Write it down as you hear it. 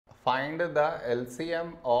Find the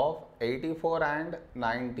LCM of 84 and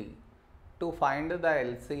 90. To find the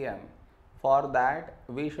LCM, for that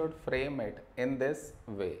we should frame it in this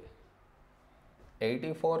way.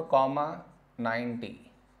 84 comma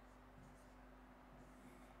 90.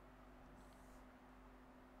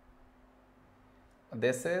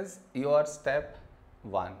 This is your step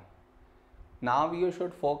 1. Now you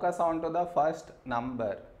should focus on to the first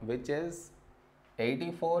number, which is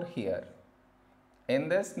 84 here. In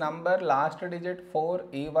this number last digit 4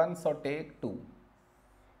 even, so take 2.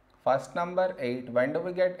 First number 8, when do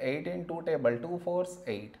we get 8 in 2 table? 2 4s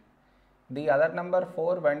 8. The other number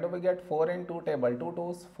 4, when do we get 4 in 2 table? 2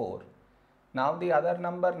 2s 4. Now the other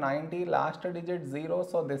number 90, last digit 0,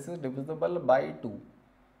 so this is divisible by 2.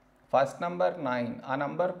 First number 9, a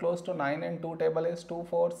number close to 9 in 2 table is 2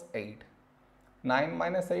 4s 8. 9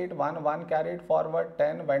 minus 8, 1, 1 carried forward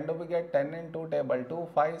 10, when do we get 10 in 2 table? 2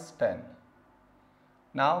 5s 10.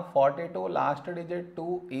 Now 42, last digit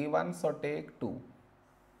 2 even, so take 2.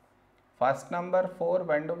 First number 4,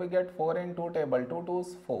 when do we get 4 in 2 table? 2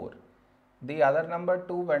 2s 4. The other number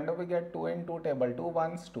 2, when do we get 2 in 2 table? 2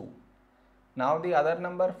 1s 2. Now the other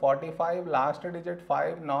number 45, last digit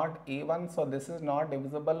 5 not even, so this is not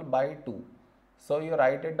divisible by 2. So you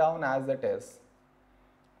write it down as it is.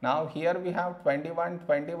 Now here we have 21,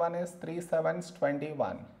 21 is 3 7s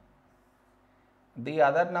 21. The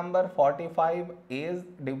other number 45 is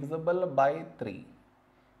divisible by 3.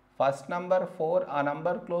 First number 4, a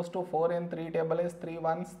number close to 4 in 3 table is 3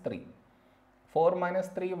 1s 3. 4 minus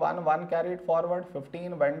 3, 1, 1 carried forward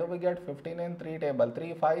 15. When do we get 15 in 3 table?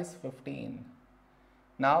 3 5s 15.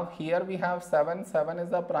 Now here we have 7, 7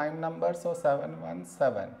 is a prime number, so 7 1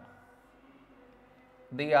 7.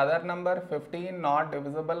 The other number 15 not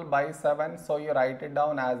divisible by 7, so you write it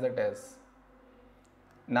down as it is.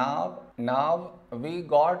 Now we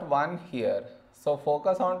got 1 here, so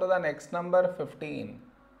focus on to the next number 15.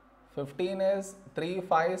 15 is 3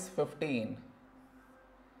 5s 15.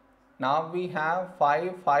 Now we have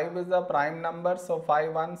 5, 5 is a prime number, so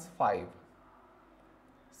 5 1s 5.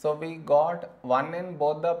 So we got 1 in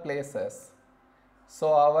both the places.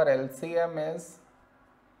 So our LCM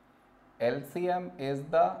is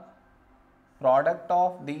the product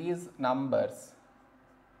of these numbers,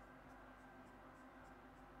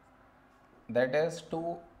 that is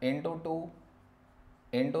 2 into 2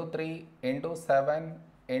 into 3 into 7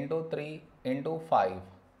 into 3 into 5.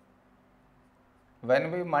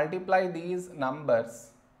 When we multiply these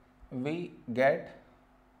numbers, we get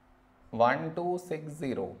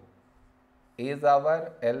 1260 is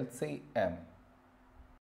our LCM.